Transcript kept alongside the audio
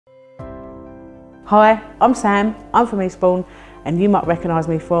Hi, I'm Sam, I'm from Eastbourne, and you might recognise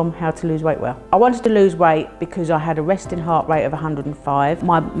me from How to Lose Weight Well. I wanted to lose weight because I had a resting heart rate of 105,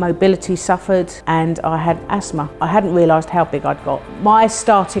 my mobility suffered, and I had asthma. I hadn't realised how big I'd got. My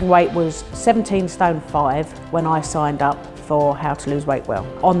starting weight was 17 stone 5 when I signed up for How to Lose Weight Well.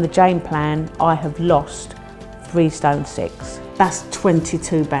 On the Jane plan, I have lost 3 stone 6. That's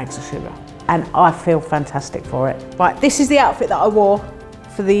 22 bags of sugar, and I feel fantastic for it. Right, this is the outfit that I wore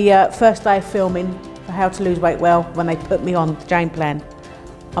for the first day of filming for How to Lose Weight Well when they put me on the Jane plan.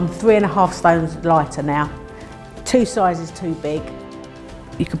 I'm 3.5 stones lighter now, 2 sizes too big.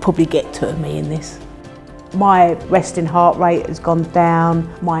 You could probably get 2 of me in this. My resting heart rate has gone down,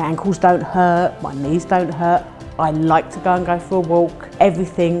 my ankles don't hurt, my knees don't hurt. I like to go for a walk.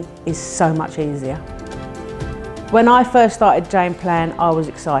 Everything is so much easier. When I first started Jane Plan, I was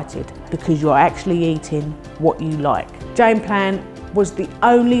excited because you're actually eating what you like. Jane Plan was the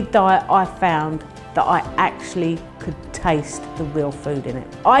only diet I found that I actually could taste the real food in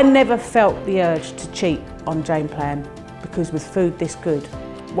it. I never felt the urge to cheat on Jane Plan because with food this good,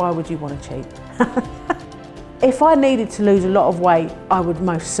 why would you want to cheat? If I needed to lose a lot of weight, I would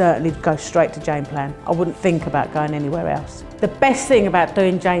most certainly go straight to Jane Plan. I wouldn't think about going anywhere else. The best thing about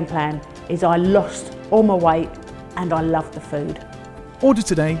doing Jane Plan is I lost all my weight and I love the food. Order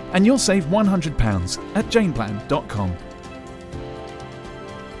today and you'll save £100 at janeplan.com.